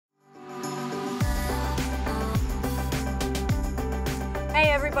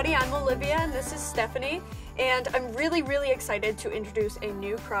everybody, I'm Olivia and this is Stephanie, and I'm really excited to introduce a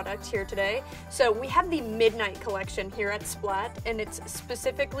new product here today. So we have the Midnight Collection here at Splat, and it's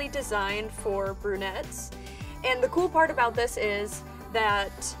specifically designed for brunettes. And the cool part about this is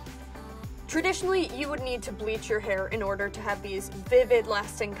that traditionally, you would need to bleach your hair in order to have these vivid,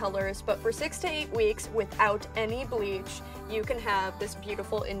 lasting colors, but for 6 to 8 weeks, without any bleach, you can have this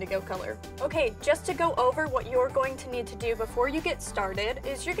beautiful indigo color. Okay, just to go over what you're going to need to do before you get started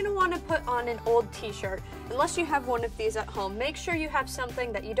is you're going to want to put on an old t-shirt. Unless you have one of these at home, make sure you have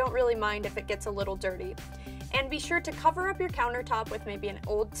something that you don't really mind if it gets a little dirty. And be sure to cover up your countertop with maybe an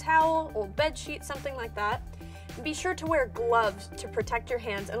old towel, old bed sheet, something like that. Be sure to wear gloves to protect your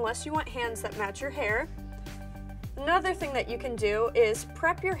hands unless you want hands that match your hair. Another thing that you can do is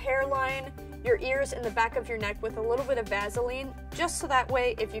prep your hairline, your ears, and the back of your neck with a little bit of Vaseline, just so that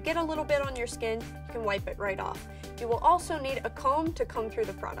way if you get a little bit on your skin, you can wipe it right off. You will also need a comb to comb through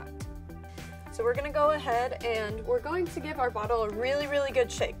the product. So we're going to go ahead and we're going to give our bottle a really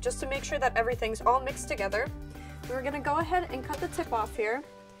good shake just to make sure that everything's all mixed together. We're going to go ahead and cut the tip off here.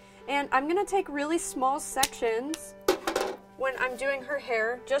 And I'm going to take really small sections when I'm doing her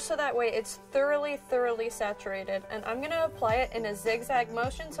hair, just so that way it's thoroughly saturated. And I'm going to apply it in a zigzag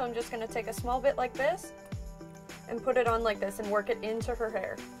motion, so I'm just going to take a small bit like this and put it on like this and work it into her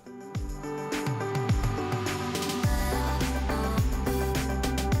hair.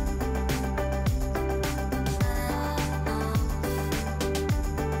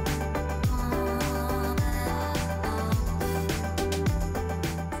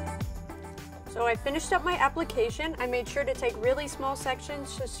 So I finished up my application. I made sure to take really small sections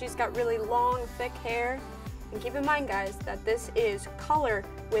so she's got really long, thick hair. And keep in mind, guys, that this is color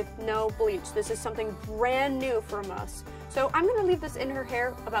with no bleach. This is something brand new from us. So I'm gonna leave this in her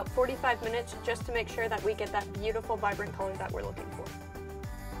hair about 45 minutes just to make sure that we get that beautiful, vibrant color that we're looking for.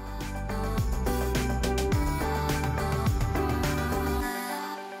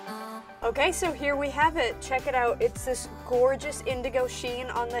 Okay, so here we have it. Check it out. It's this gorgeous indigo sheen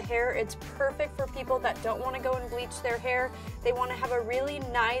on the hair. It's perfect for people that don't want to go and bleach their hair. They want to have a really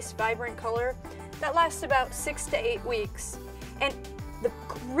nice, vibrant color that lasts about 6 to 8 weeks. And the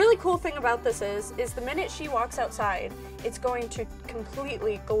really cool thing about this is the minute she walks outside, it's going to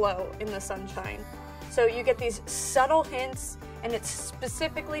completely glow in the sunshine. So you get these subtle hints, and it's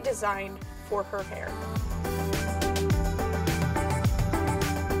specifically designed for her hair.